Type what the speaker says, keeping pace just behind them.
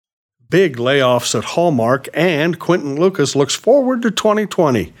big layoffs at Hallmark, and Quentin Lucas looks forward to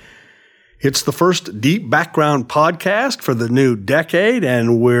 2020. It's the first Deep Background podcast for the new decade,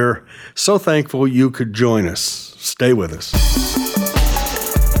 and we're so thankful you could join us. Stay with us.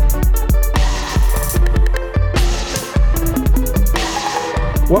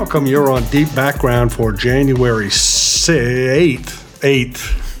 Welcome. You're on Deep Background for January 8th,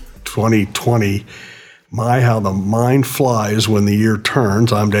 2020. My, how the mind flies when the year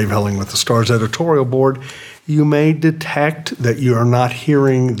turns. I'm Dave Helling with the Star's editorial board. You may detect that you are not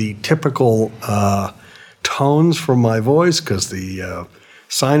hearing the typical tones from my voice because the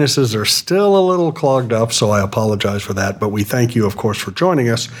sinuses are still a little clogged up, so I apologize for that. But we thank you, of course, for joining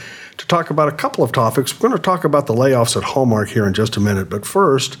us to talk about a couple of topics. We're going to talk about the layoffs at Hallmark here in just a minute. But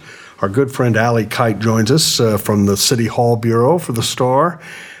first, our good friend Allie Kite joins us from the City Hall Bureau for the Star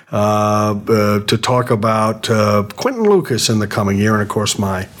to talk about Quentin Lucas in the coming year. And, of course,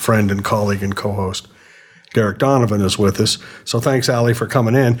 my friend and colleague and co-host Derek Donovan is with us. So thanks, Allie, for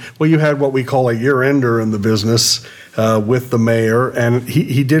coming in. Well, you had what we call a year-ender in the business with the mayor, and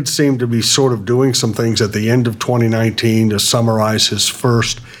he did seem to be sort of doing some things at the end of 2019 to summarize his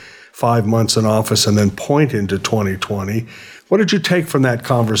first 5 months in office and then point into 2020. What did you take from that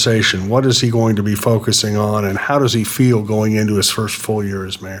conversation? What is he going to be focusing on, and how does he feel going into his first full year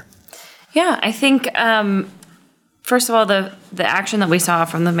as mayor? Yeah, I think first of all, the action that we saw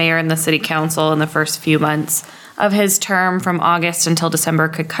from the mayor and the city council in the first few months of his term from August until December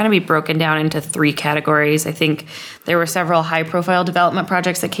could kind of be broken down into three categories. I think there were several high-profile development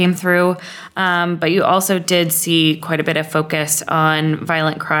projects that came through, but you also did see quite a bit of focus on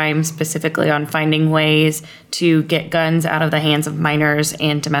violent crime, specifically on finding ways to get guns out of the hands of minors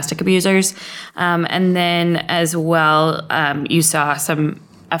and domestic abusers. And then as well, you saw some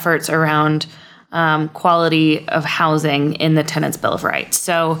efforts around quality of housing in the Tenants' Bill of Rights.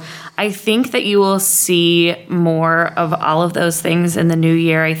 So I think that you will see more of all of those things in the new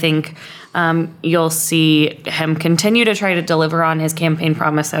year. I think you'll see him continue to try to deliver on his campaign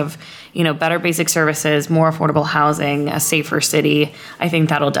promise of, better basic services, more affordable housing, a safer city. I think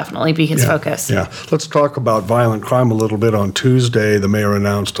that'll definitely be his focus. Yeah. Let's talk about violent crime a little bit. On Tuesday, the mayor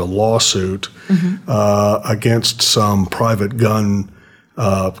announced a lawsuit against some private gun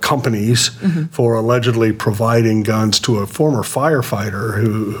companies for allegedly providing guns to a former firefighter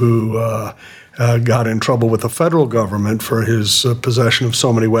who got in trouble with the federal government for his possession of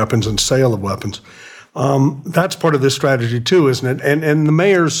so many weapons and sale of weapons. That's part of this strategy too, isn't it? And the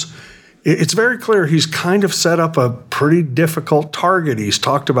mayor's, it's very clear he's kind of set up a pretty difficult target. He's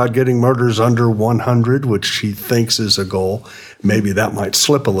talked about getting murders under 100, which he thinks is a goal. Maybe that might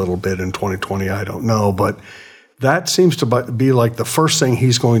slip a little bit in 2020, I don't know, but that seems to be like the first thing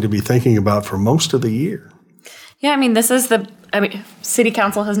he's going to be thinking about for most of the year. Yeah, city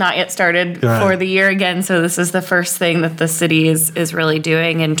council has not yet started for the year again, so this is the first thing that the city is really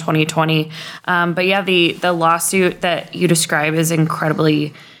doing in 2020. But yeah, the lawsuit that you describe is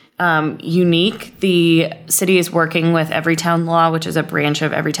incredibly unique. The city is working with Everytown Law, which is a branch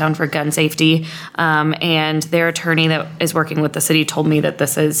of Everytown for gun safety, and their attorney that is working with the city told me that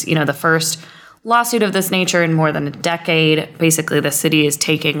this is, the first lawsuit of this nature in more than a decade. Basically, the city is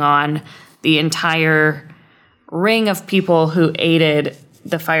taking on the entire ring of people who aided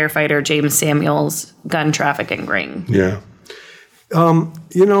the firefighter James Samuel's gun trafficking ring. Yeah.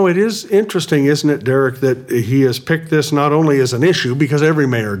 It is interesting, isn't it, Derek, that he has picked this not only as an issue, because every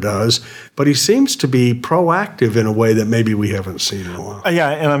mayor does, but he seems to be proactive in a way that maybe we haven't seen in a while. Yeah,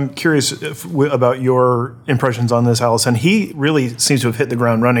 and I'm curious about your impressions on this, Allison. He really seems to have hit the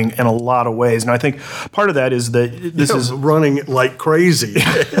ground running in a lot of ways, and I think part of that is that this is running like crazy,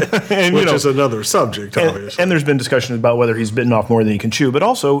 and, which is another subject, obviously. And there's been discussion about whether he's bitten off more than he can chew, but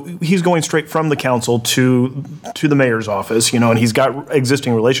also he's going straight from the council to the mayor's office, and he's got existing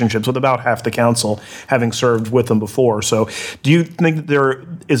relationships with about half the council, having served with them before. So do you think that there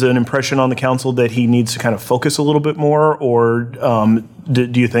is an impression on the council that he needs to kind of focus a little bit more, or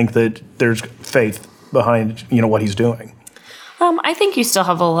do you think that there's faith behind what he's doing? I think you still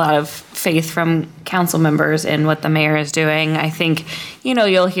have a lot of faith from council members in what the mayor is doing. I think,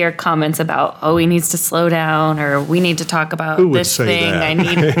 you'll hear comments about, he needs to slow down, or we need to talk about this thing.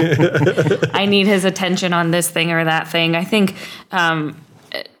 That? I need his attention on this thing or that thing. I think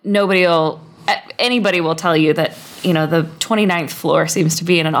anybody will tell you that, the 29th floor seems to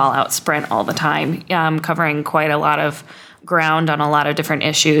be in an all-out sprint all the time, covering quite a lot of ground on a lot of different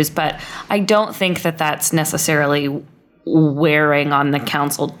issues. But I don't think that that's necessarily wearing on the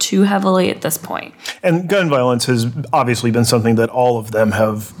council too heavily at this point. And gun violence has obviously been something that all of them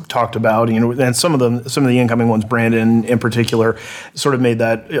have talked about, and some of the incoming ones, Brandon in particular, sort of made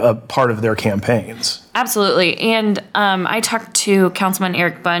that a part of their campaigns. Absolutely. And I talked to Councilman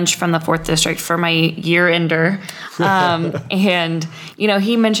Eric Bunch from the 4th District for my year-ender. And,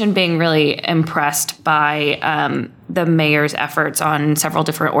 he mentioned being really impressed by the mayor's efforts on several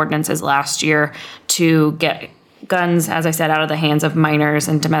different ordinances last year to get guns, as I said, out of the hands of minors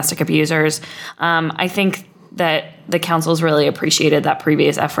and domestic abusers. I think that the council's really appreciated that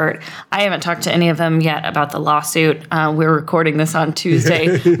previous effort. I haven't talked to any of them yet about the lawsuit. We're recording this on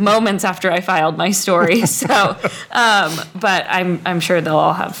Tuesday, moments after I filed my story. So, but I'm sure they'll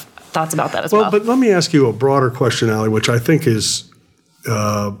all have thoughts about that as well. But let me ask you a broader question, Allie, which I think is,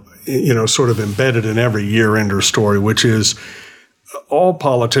 sort of embedded in every year-ender story, which is, all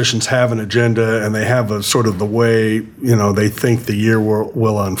politicians have an agenda and they have a sort of the way, they think the year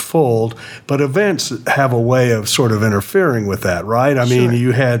will unfold, but events have a way of sort of interfering with that, right? I mean,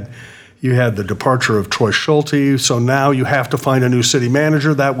 you had the departure of Troy Schulte, so now you have to find a new city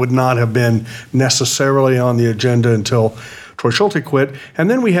manager. That would not have been necessarily on the agenda until Troy Schulte quit. And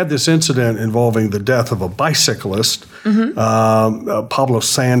then we had this incident involving the death of a bicyclist, Pablo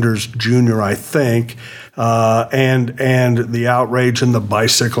Sanders Jr., I think, and the outrage in the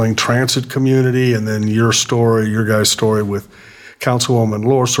bicycling transit community, and then your guys' story with Councilwoman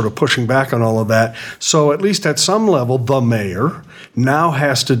Lohr sort of pushing back on all of that. So at least at some level, the mayor now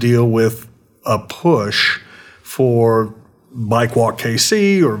has to deal with a push for Bike Walk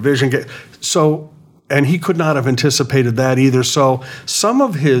KC or Vision and he could not have anticipated that either. So some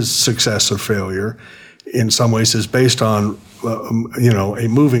of his success or failure in some ways is based on, a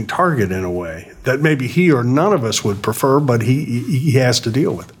moving target in a way that maybe he or none of us would prefer, but he has to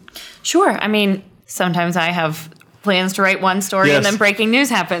deal with it. Sure. I mean, sometimes I have plans to write one story and then breaking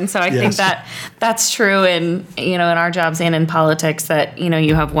news happens. So I think that's true in our jobs and in politics that,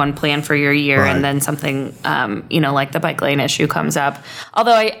 you have one plan for your year and then something, like the bike lane issue comes up.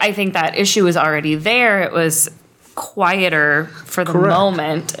 Although I think that issue was already there. It was quieter for the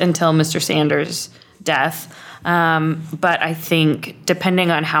moment until Mr. Sanders' death. But I think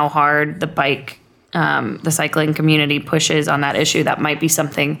depending on how hard the cycling community pushes on that issue, that might be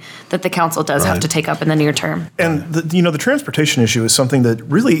something that the council does have to take up in the near term. And the transportation issue is something that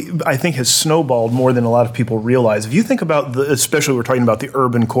really, I think, has snowballed more than a lot of people realize. If you think about especially we're talking about the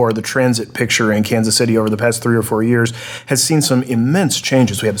urban core, the transit picture in Kansas City over the past 3 or 4 years has seen some immense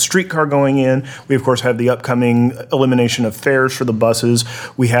changes. We have the streetcar going in. We, of course, have the upcoming elimination of fares for the buses.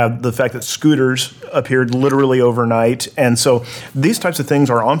 We have the fact that scooters appeared literally overnight. And so these types of things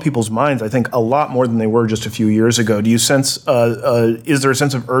are on people's minds, I think, a lot more than they were just a few years ago. Do you sense, is there a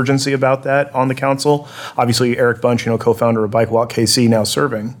sense of urgency about that on the council? Obviously, Eric Bunch, co-founder of Bike Walk KC, now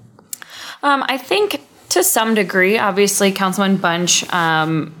serving. I think to some degree, obviously, Councilman Bunch,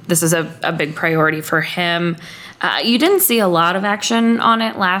 this is a big priority for him. You didn't see a lot of action on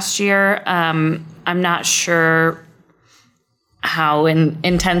it last year. I'm not sure how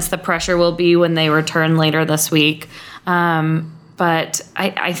intense the pressure will be when they return later this week. But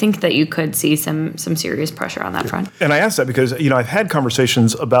I think that you could see some serious pressure on that front. And I ask that because, I've had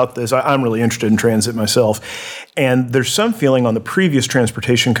conversations about this. I'm really interested in transit myself. And there's some feeling on the previous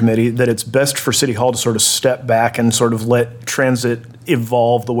transportation committee that it's best for City Hall to sort of step back and sort of let transit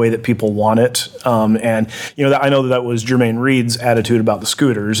evolve the way that people want it. And I know that was Jermaine Reed's attitude about the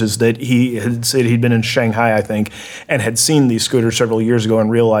scooters, is that he had said he'd been in Shanghai, I think, and had seen these scooters several years ago and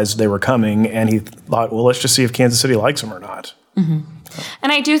realized they were coming. And he thought, well, let's just see if Kansas City likes them or not. Mm-hmm.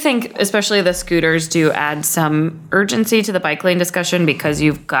 And I do think, especially the scooters, do add some urgency to the bike lane discussion because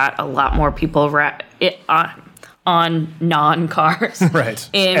you've got a lot more people on non-cars. Right.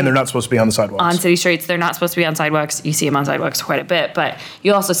 And they're not supposed to be on the sidewalks. On city streets. They're not supposed to be on sidewalks. You see them on sidewalks quite a bit, but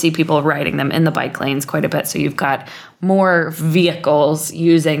you also see people riding them in the bike lanes quite a bit. So you've got more vehicles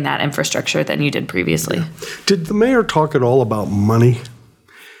using that infrastructure than you did previously. Yeah. Did the mayor talk at all about money?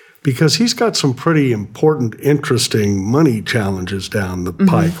 Because he's got some pretty important, interesting money challenges down the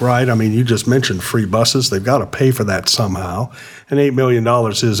pike, right? I mean, you just mentioned free buses. They've got to pay for that somehow. And $8 million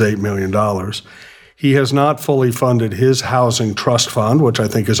is $8 million. He has not fully funded his housing trust fund, which I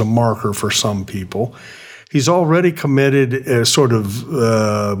think is a marker for some people. He's already committed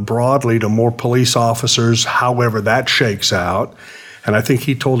broadly to more police officers, however that shakes out. And I think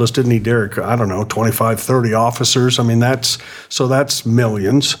he told us, didn't he, Derek, 25, 30 officers. I mean, that's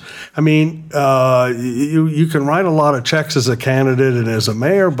millions. I mean, you can write a lot of checks as a candidate and as a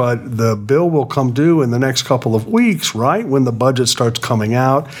mayor, but the bill will come due in the next couple of weeks, right, when the budget starts coming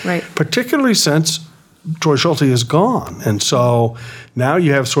out. Right. Particularly since Troy Schulte is gone. And so now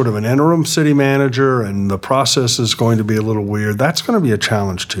you have sort of an interim city manager, and the process is going to be a little weird. That's going to be a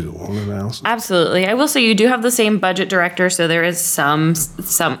challenge too, won't it, Allison? Absolutely. I will say you do have the same budget director, so there is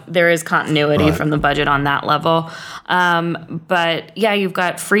there is continuity from the budget on that level. But yeah, you've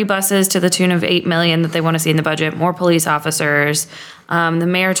got free buses to the tune of $8 million that they want to see in the budget, more police officers. The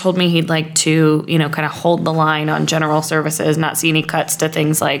mayor told me he'd like to, kind of hold the line on general services, not see any cuts to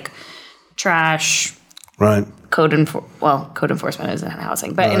things like trash. Right. Code enforcement isn't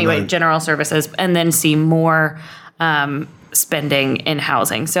housing. But anyway, right. General services, and then see more spending in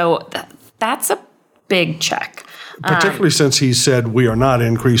housing. So that's a big check. Particularly since he said we are not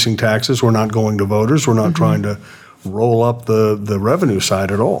increasing taxes, we're not going to voters, we're not trying to roll up the revenue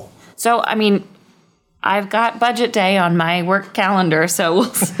side at all. So, I've got budget day on my work calendar,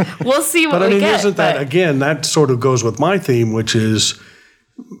 so we'll see what we get. Isn't that, again, that sort of goes with my theme, which is,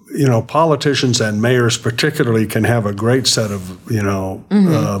 politicians and mayors particularly can have a great set of,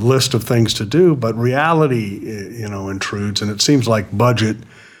 list of things to do, but reality, intrudes, and it seems like budget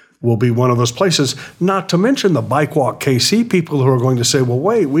will be one of those places, not to mention the Bike Walk KC people who are going to say, well,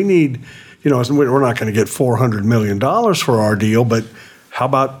 wait, we need, we're not going to get $400 million for our deal, but how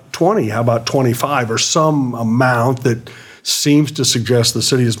about 20? How about 25 or some amount that seems to suggest the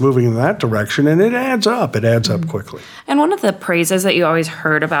city is moving in that direction, and it adds up. It adds up quickly. And one of the praises that you always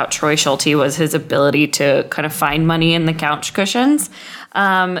heard about Troy Schulte was his ability to kind of find money in the couch cushions.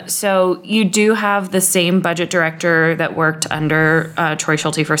 So you do have the same budget director that worked under Troy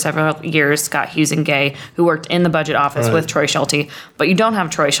Schulte for several years, Scott Husengay, who worked in the budget office with Troy Schulte, but you don't have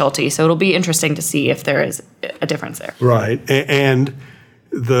Troy Schulte, so it'll be interesting to see if there is a difference there. Right, and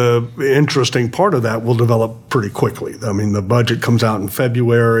the interesting part of that will develop pretty quickly. The budget comes out in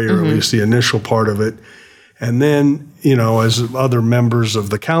February, or at least the initial part of it. And then, as other members of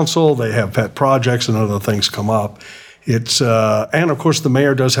the council, they have pet projects and other things come up. It's and of course the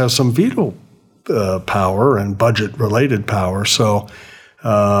mayor does have some veto power and budget-related power. So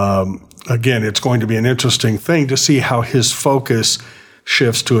again, it's going to be an interesting thing to see how his focus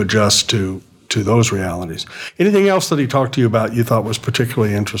shifts to adjust to those realities. Anything else that he talked to you about you thought was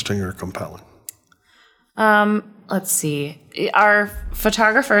particularly interesting or compelling? Let's see. Our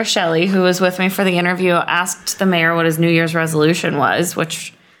photographer, Shelley, who was with me for the interview, asked the mayor what his New Year's resolution was,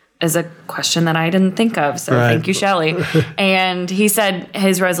 which is a question that I didn't think of. So Thank you, Shelley. And he said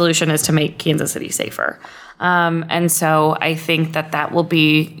his resolution is to make Kansas City safer. And so I think that will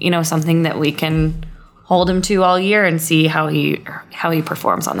be, something that we can hold him to all year and see how he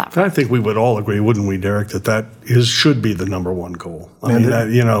performs on that front. I think we would all agree, wouldn't we, Derek, that should be the number one goal.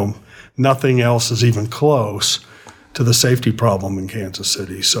 Nothing else is even close to the safety problem in Kansas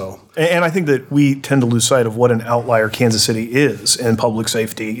City. So, and I think that we tend to lose sight of what an outlier Kansas City is in public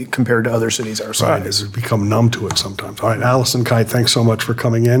safety compared to other cities our size. Right, we become numb to it sometimes. All right, Allison Kite, thanks so much for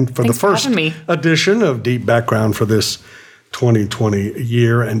coming in for Thanks the first for having me. edition of Deep Background for this 2020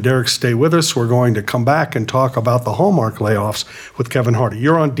 year. And Derek, stay with us. We're going to come back and talk about the Hallmark layoffs with Kevin Hardy.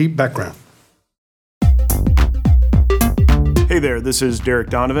 You're on Deep Background. Hey there, this is Derek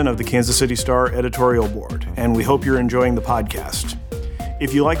Donovan of the Kansas City Star editorial board, and we hope you're enjoying the podcast.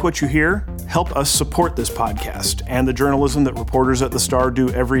 If you like what you hear, help us support this podcast and the journalism that reporters at the Star do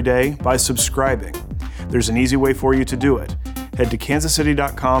every day by subscribing. There's an easy way for you to do it. Head to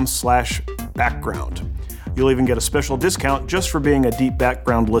kansascity.com/background. You'll even get a special discount just for being a Deep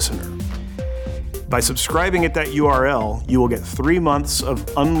Background listener. By subscribing at that URL, you will get 3 months of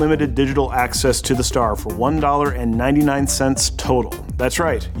unlimited digital access to the Star for $1.99 total. That's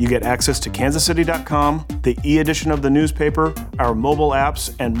right, you get access to kansascity.com, the e-edition of the newspaper, our mobile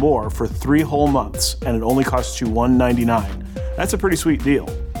apps, and more for 3 whole months, and it only costs you $1.99. That's a pretty sweet deal.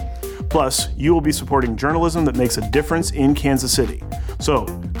 Plus, you will be supporting journalism that makes a difference in Kansas City. So,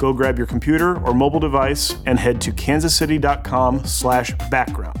 go grab your computer or mobile device and head to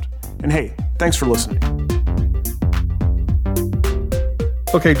kansascity.com/background. And hey, thanks for listening.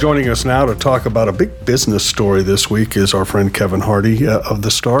 Okay, joining us now to talk about a big business story this week is our friend Kevin Hardy of the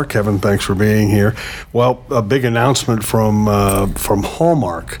Star. Kevin, thanks for being here. Well, a big announcement from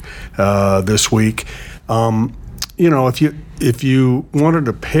Hallmark this week. If you wanted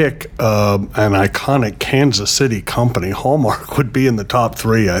to pick an iconic Kansas City company, Hallmark would be in the top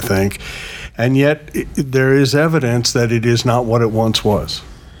 3, I think. And yet there is evidence that it is not what it once was.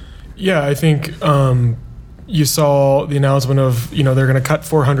 Yeah, I think you saw the announcement of, they're going to cut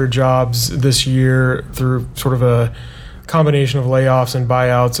 400 jobs this year through sort of a combination of layoffs and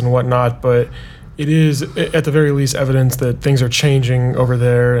buyouts and whatnot. But it is, at the very least, evidence that things are changing over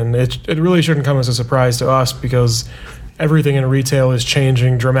there. And it really shouldn't come as a surprise to us because everything in retail is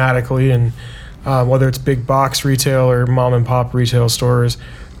changing dramatically. And whether it's big box retail or mom and pop retail stores.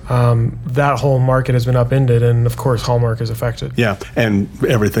 That whole market has been upended, and of course Hallmark is affected. Yeah, and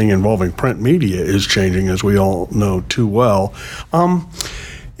everything involving print media is changing, as we all know too well.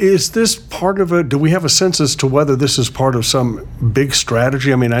 Is this part of do we have a sense as to whether this is part of some big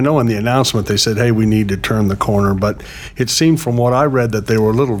strategy? I mean, I know in the announcement they said, hey, we need to turn the corner, but it seemed from what I read that they were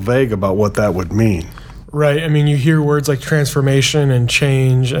a little vague about what that would mean. Right. I mean, you hear words like transformation and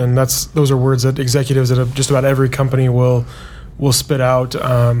change, and those are words that executives at just about every company will spit out.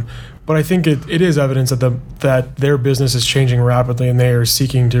 But I think it is evidence that their business is changing rapidly, and they are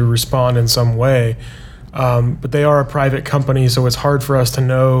seeking to respond in some way. But they are a private company, so it's hard for us to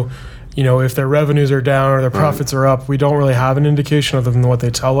know, if their revenues are down or their profits are up. We don't really have an indication other than what they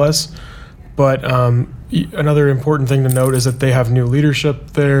tell us. But another important thing to note is that they have new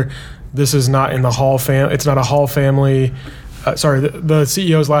leadership there. This is not in the Hall family. It's not a Hall family. The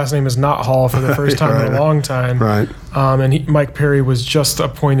CEO's last name is not Hall for the first time in a long time. Right. And Mike Perry was just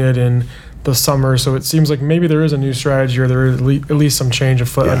appointed in the summer, so it seems like maybe there is a new strategy, or there is at least some change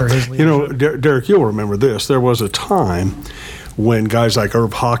afoot under his leadership. Derek, you'll remember this. There was a time when guys like Irv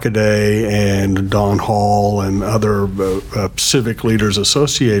Hockaday and Don Hall and other civic leaders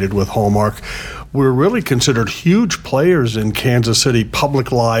associated with Hallmark were really considered huge players in Kansas City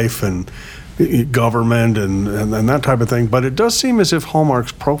public life and government and that type of thing. But it does seem as if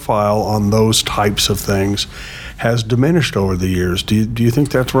Hallmark's profile on those types of things has diminished over the years. Do you think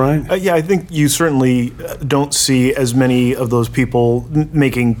that's right? Yeah, I think you certainly don't see as many of those people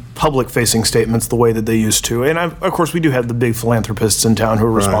making public-facing statements the way that they used to. And of course, we do have the big philanthropists in town who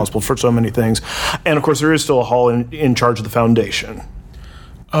are responsible for so many things. And of course, there is still a Hall in charge of the foundation.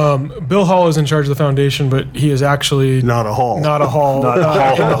 Bill Hall is in charge of the foundation, but he is actually Not a Hall. Not a Hall. Not a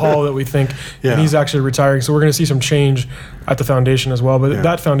Hall. In the Hall that we think. Yeah. And he's actually retiring. So we're going to see some change at the foundation as well. But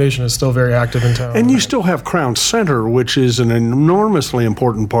that foundation is still very active in town. And you still have Crown Center, which is an enormously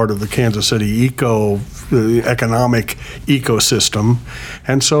important part of the Kansas City economic ecosystem.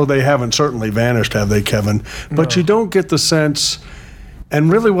 And so they haven't certainly vanished, have they, Kevin? But you don't get the sense.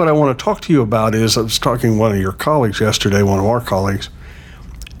 And really what I want to talk to you about is, I was talking to one of your colleagues yesterday, one of our colleagues.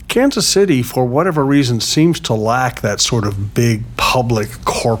 Kansas City, for whatever reason, seems to lack that sort of big public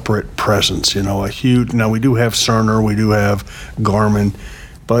corporate presence. A huge. Now we do have Cerner, we do have Garmin,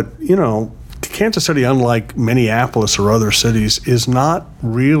 but Kansas City, unlike Minneapolis or other cities, is not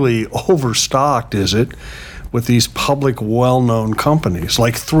really overstocked, is it, with these public, well-known companies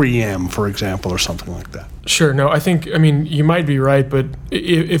like 3M, for example, or something like that? Sure. No, I mean, you might be right, but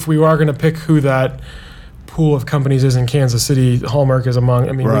if we are going to pick who that pool of companies is in Kansas City, Hallmark is among.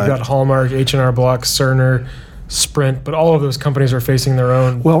 I mean, we've got Hallmark, H&R Block, Cerner, Sprint, but all of those companies are facing their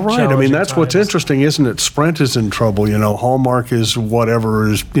own. Well, right. I mean, that's times. what's interesting, isn't it? Sprint is in trouble. Hallmark is whatever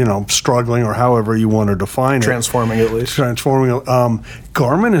is struggling, or however you want to define it. Transforming, at least.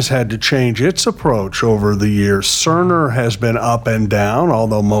 Garmin has had to change its approach over the years. Cerner has been up and down,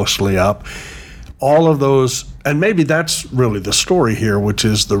 although mostly up. All of those, and maybe that's really the story here, which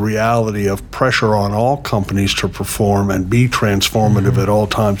is the reality of pressure on all companies to perform and be transformative at all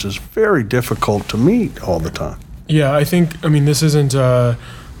times is very difficult to meet all the time. Yeah, this isn't a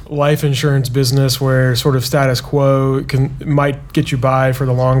life insurance business where sort of status quo might get you by for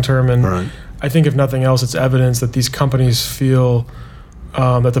the long term. And I think if nothing else, it's evidence that these companies feel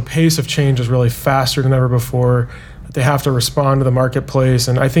that the pace of change is really faster than ever before. They have to respond to the marketplace.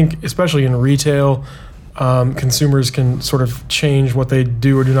 And I think especially in retail, consumers can sort of change what they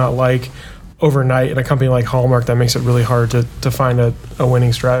do or do not like overnight. In a company like Hallmark, that makes it really hard to find a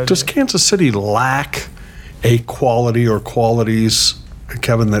winning strategy. Does Kansas City lack a quality or qualities,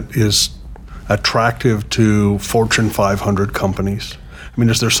 Kevin, that is attractive to Fortune 500 companies? I mean,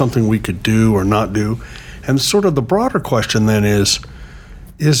 is there something we could do or not do? And sort of the broader question then is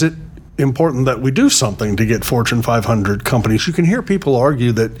it important that we do something to get Fortune 500 companies? You can hear people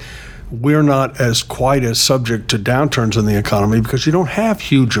argue that we're not quite as subject to downturns in the economy because you don't have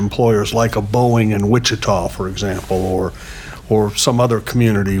huge employers like a Boeing in Wichita, for example, or some other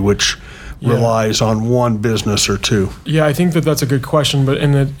community which relies on one business or two. Yeah, I think that's a good question, but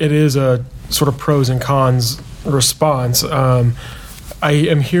it is a sort of pros and cons response. I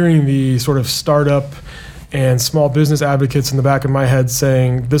am hearing the sort of startup and small business advocates in the back of my head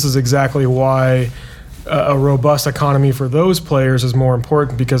saying this is exactly why a robust economy for those players is more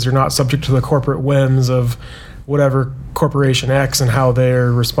important, because they're not subject to the corporate whims of whatever Corporation X and how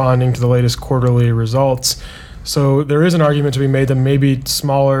they're responding to the latest quarterly results. So there is an argument to be made that maybe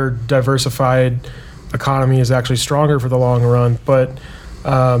smaller, diversified economy is actually stronger for the long run. But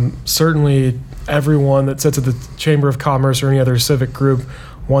certainly everyone that sits at the Chamber of Commerce or any other civic group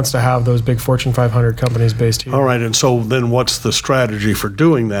wants to have those big Fortune 500 companies based here. All right, and so then what's the strategy for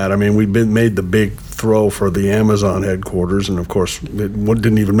doing that? I mean, we've made the big throw for the Amazon headquarters, and of course, it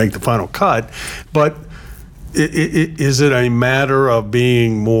didn't even make the final cut. But is it a matter of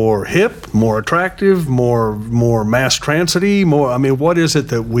being more hip, more attractive, more mass transit-y, more? I mean, what is it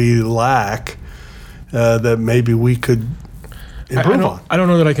that we lack that maybe we could improve on? I don't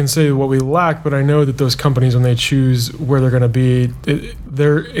know that I can say what we lack, but I know that those companies, when they choose where they're going to be,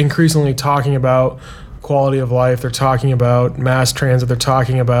 they're increasingly talking about quality of life. They're talking about mass transit. They're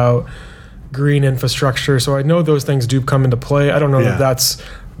talking about green infrastructure. So I know those things do come into play. I don't know that that's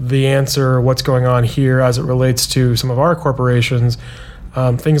the answer, what's going on here as it relates to some of our corporations.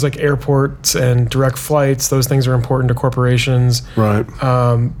 Things like airports and direct flights, those things are important to corporations. Right.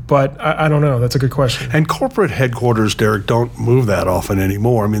 But I don't know. That's a good question. And corporate headquarters, Derek, don't move that often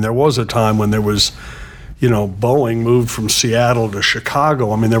anymore. I mean, there was a time when there was, Boeing moved from Seattle to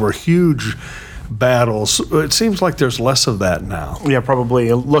Chicago. I mean, there were huge battles. It seems like there's less of that now. Yeah,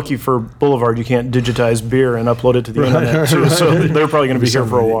 probably. Lucky for Boulevard, you can't digitize beer and upload it to the internet. So they're probably going to be here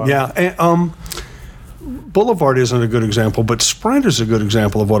for a while. Yeah. And, Boulevard isn't a good example, but Sprint is a good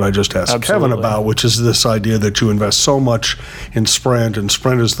example of what I just asked Kevin about, which is this idea that you invest so much in Sprint, and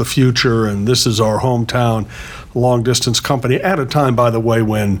Sprint is the future, and this is our hometown long-distance company at a time, by the way,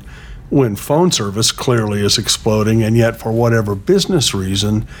 when phone service clearly is exploding, and yet for whatever business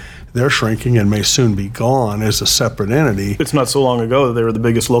reason, they're shrinking and may soon be gone as a separate entity. It's not so long ago that they were the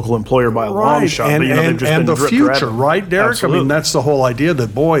biggest local employer by a long shot. And, but, they've just been the future, drip-dragging. right, Derek? Absolutely. I mean, that's the whole idea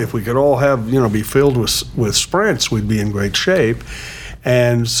that, boy, if we could all have, be filled with Sprints, we'd be in great shape.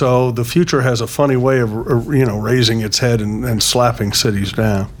 And so the future has a funny way of, raising its head and slapping cities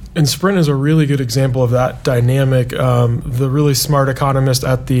down. And Sprint is a really good example of that dynamic. The really smart economist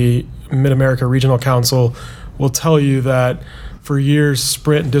at the Mid-America Regional Council will tell you that for years,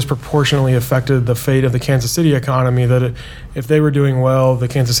 Sprint disproportionately affected the fate of the Kansas City economy, that if they were doing well, the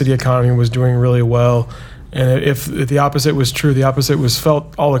Kansas City economy was doing really well. And if the opposite was true, the opposite was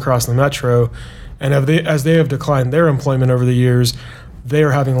felt all across the metro. And as they have declined their employment over the years, they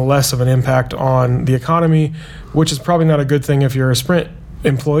are having less of an impact on the economy, which is probably not a good thing if you're a Sprint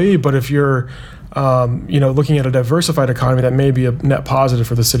employee, but if you're looking at a diversified economy, that may be a net positive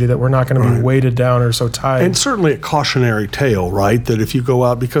for the city, that we're not going to be weighted down or so tied. And certainly a cautionary tale, right? That if you go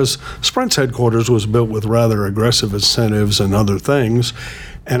out, because Sprint's headquarters was built with rather aggressive incentives and other things.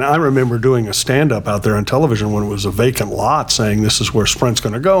 And I remember doing a stand-up out there on television when it was a vacant lot saying this is where Sprint's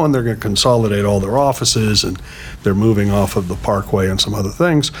going to go and they're going to consolidate all their offices and they're moving off of the Parkway and some other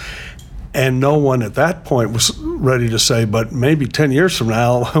things. And no one at that point was ready to say, but maybe 10 years from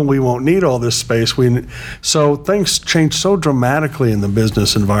now, we won't need all this space. So things change so dramatically in the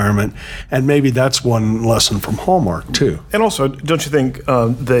business environment, and maybe that's one lesson from Hallmark, too. And also, don't you think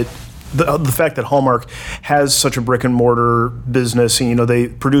that the fact that Hallmark has such a brick and mortar business, and they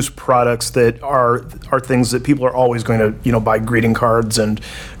produce products that are things that people are always going to buy greeting cards and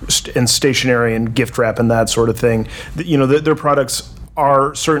stationery and gift wrap and that sort of thing. Their products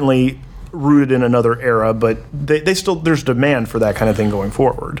are certainly rooted in another era, but they still, there's demand for that kind of thing going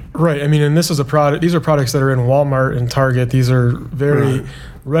forward. Right. I mean, and this is a product. These are products that are in Walmart and Target. These are very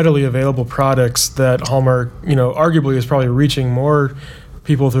readily available products that Hallmark, arguably is probably reaching more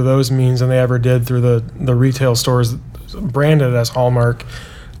people through those means than they ever did through the retail stores branded as Hallmark.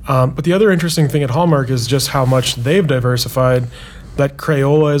 But the other interesting thing at Hallmark is just how much they've diversified. That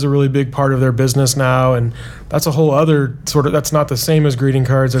Crayola is a really big part of their business now, and that's a whole other sort of, that's not the same as greeting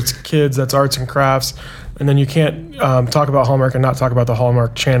cards. That's kids, that's arts and crafts. And then you can't talk about Hallmark and not talk about the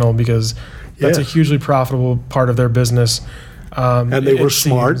Hallmark channel, because that's a hugely profitable part of their business. And they were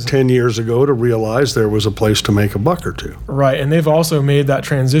smart 10 years ago to realize there was a place to make a buck or two. Right, and they've also made that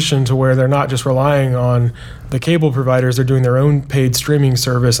transition to where they're not just relying on the cable providers, they're doing their own paid streaming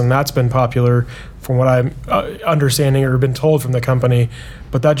service, and that's been popular from what I'm understanding or been told from the company.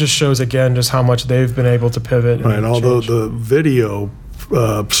 But that just shows, again, just how much they've been able to pivot. Right, although the video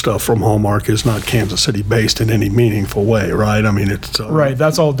stuff from Hallmark is not Kansas City based in any meaningful way, right? I mean, it's... right,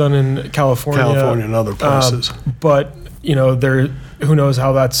 that's all done in California. And other places. But, who knows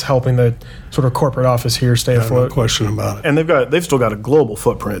how that's helping the sort of corporate office here stay afloat. No question about it. And they've still got a global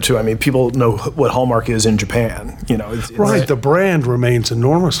footprint too. I mean, people know what Hallmark is in Japan. It's right. The brand remains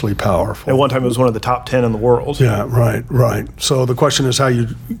enormously powerful. At one time, it was one of the top 10 in the world. Yeah, right. So the question is how you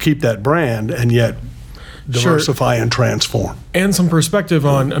keep that brand and yet diversify and transform. And some perspective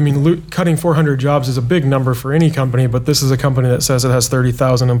on, cutting 400 jobs is a big number for any company, but this is a company that says it has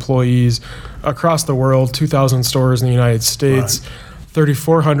 30,000 employees across the world, 2,000 stores in the United States. Right.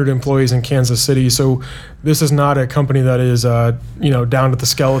 3,400 employees in Kansas City. So this is not a company that is, down to the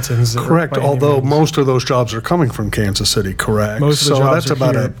skeletons. Correct, by any although means. most of those jobs are coming from Kansas City, correct? Most of the so jobs that's are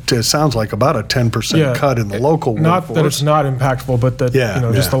about here. it sounds like about a 10% cut in the local Not workforce. that it's not impactful, but that,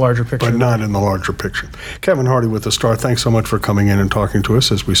 just the larger picture. But not in the larger picture. Kevin Hardy with the Star, thanks so much for coming in and talking to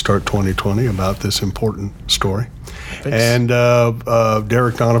us as we start 2020 about this important story. Thanks. And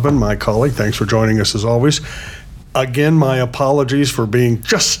Derek Donovan, my colleague, thanks for joining us as always. Again, my apologies for being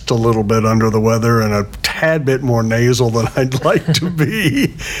just a little bit under the weather and a tad bit more nasal than I'd like to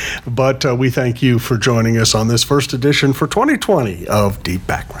be. But we thank you for joining us on this first edition for 2020 of Deep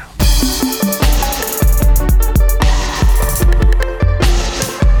Background.